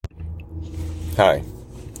Hi,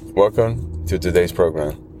 welcome to today's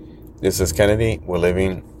program. This is Kennedy. We're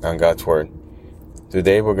living on God's Word.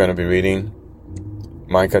 Today we're going to be reading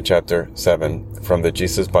Micha Chapter 7 from the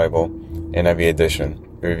Jesus Bible NIV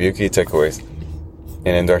edition. We review key takeaways and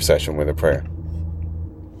end our session with a prayer.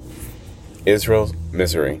 Israel's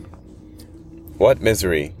misery. What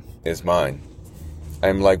misery is mine? I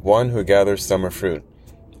am like one who gathers summer fruit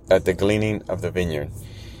at the gleaning of the vineyard.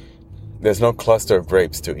 There's no cluster of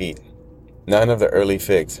grapes to eat, none of the early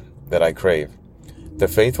figs that I crave. The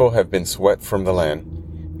faithful have been swept from the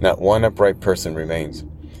land. Not one upright person remains.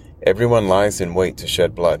 Everyone lies in wait to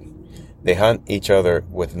shed blood. They hunt each other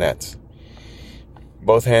with nets.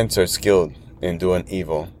 Both hands are skilled in doing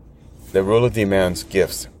evil. The ruler demands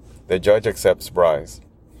gifts. The judge accepts bribes.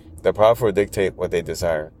 The powerful dictate what they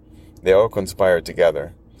desire. They all conspire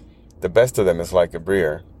together. The best of them is like a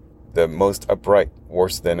briar, the most upright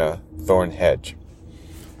worse than a thorn hedge.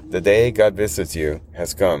 The day God visits you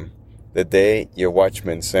has come, the day your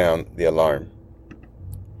watchmen sound the alarm.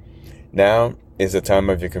 Now is the time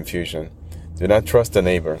of your confusion. Do not trust a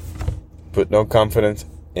neighbor. Put no confidence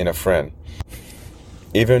in a friend.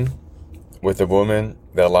 Even with a woman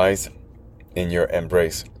that lies in your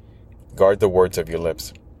embrace, guard the words of your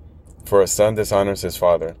lips. For a son dishonors his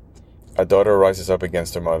father. A daughter rises up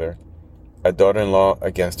against her mother. A daughter-in-law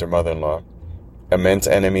against her mother-in-law. A man's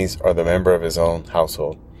enemies are the member of his own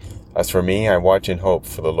household. As for me, I watch in hope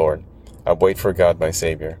for the Lord. I wait for God, my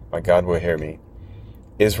Savior. My God will hear me.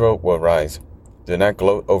 Israel will rise. Do not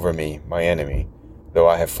gloat over me, my enemy. Though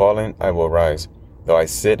I have fallen, I will rise. Though I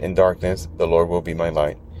sit in darkness, the Lord will be my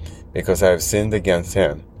light. Because I have sinned against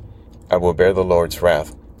him, I will bear the Lord's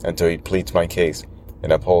wrath until he pleads my case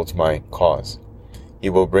and upholds my cause. He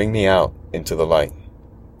will bring me out into the light.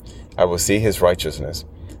 I will see his righteousness.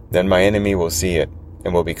 Then my enemy will see it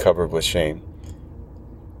and will be covered with shame.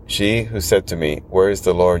 She who said to me, "Where is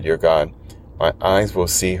the Lord your God?" My eyes will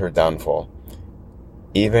see her downfall.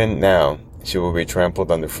 Even now she will be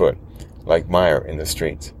trampled underfoot, like mire in the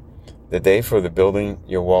streets. The day for the building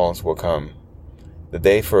your walls will come, the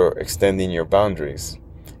day for extending your boundaries.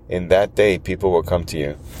 In that day people will come to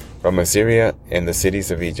you, from Assyria and the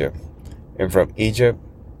cities of Egypt, and from Egypt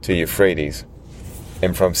to Euphrates,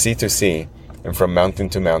 and from sea to sea, and from mountain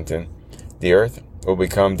to mountain. The earth will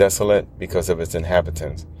become desolate because of its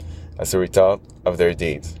inhabitants, as a result of their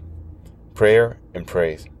deeds. Prayer and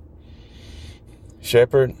praise.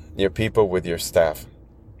 Shepherd your people with your staff,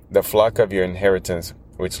 the flock of your inheritance,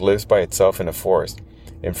 which lives by itself in a forest,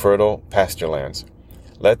 in fertile pasture lands.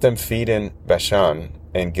 Let them feed in Bashan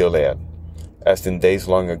and Gilead, as in days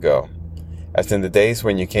long ago. As in the days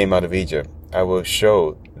when you came out of Egypt, I will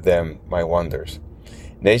show them my wonders.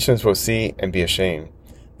 Nations will see and be ashamed,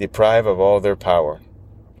 deprived of all their power.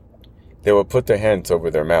 They will put their hands over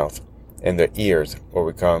their mouth, and their ears will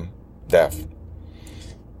become deaf.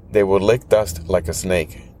 They will lick dust like a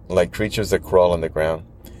snake, like creatures that crawl on the ground.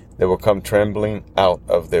 They will come trembling out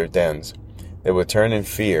of their dens. They will turn in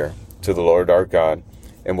fear to the Lord our God,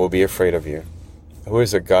 and will be afraid of you. Who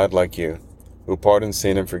is a God like you, who pardons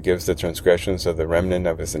sin and forgives the transgressions of the remnant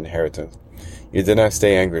of his inheritance? You did not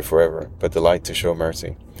stay angry forever, but delight to show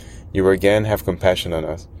mercy. You will again have compassion on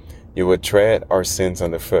us. You would tread our sins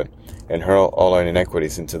underfoot, and hurl all our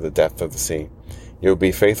iniquities into the depth of the sea. You will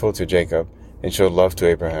be faithful to Jacob, and show love to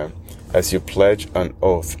Abraham, as you pledge an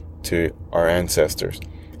oath to our ancestors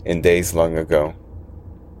in days long ago.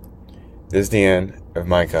 This is the end of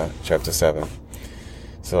Micha Chapter 7.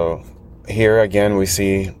 So here again we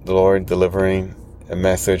see the Lord delivering a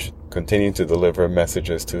message, continuing to deliver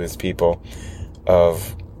messages to his people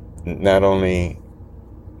of not only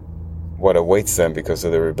what awaits them because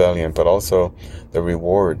of the rebellion, but also the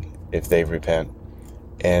reward if they repent,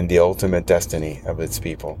 and the ultimate destiny of its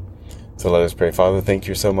people. So let us pray. Father, thank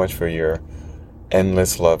you so much for your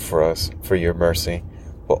endless love for us, for your mercy,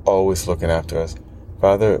 for always looking after us.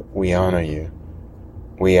 Father, we honor you.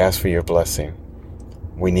 We ask for your blessing.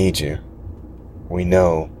 We need you. We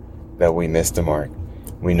know that we missed the mark.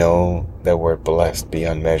 We know that we're blessed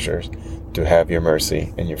beyond measures to have your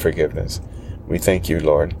mercy and your forgiveness. We thank you,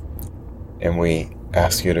 Lord, and we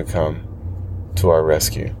ask you to come to our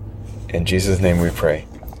rescue. In Jesus' name we pray.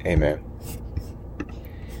 Amen.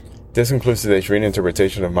 This concludes today's reading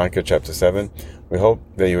interpretation of Micha Chapter 7. We hope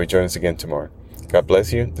that you will join us again tomorrow. God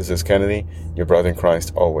bless you. This is Kennedy, your brother in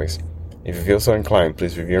Christ always. If you feel so inclined,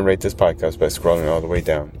 please review and rate this podcast by scrolling all the way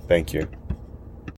down. Thank you.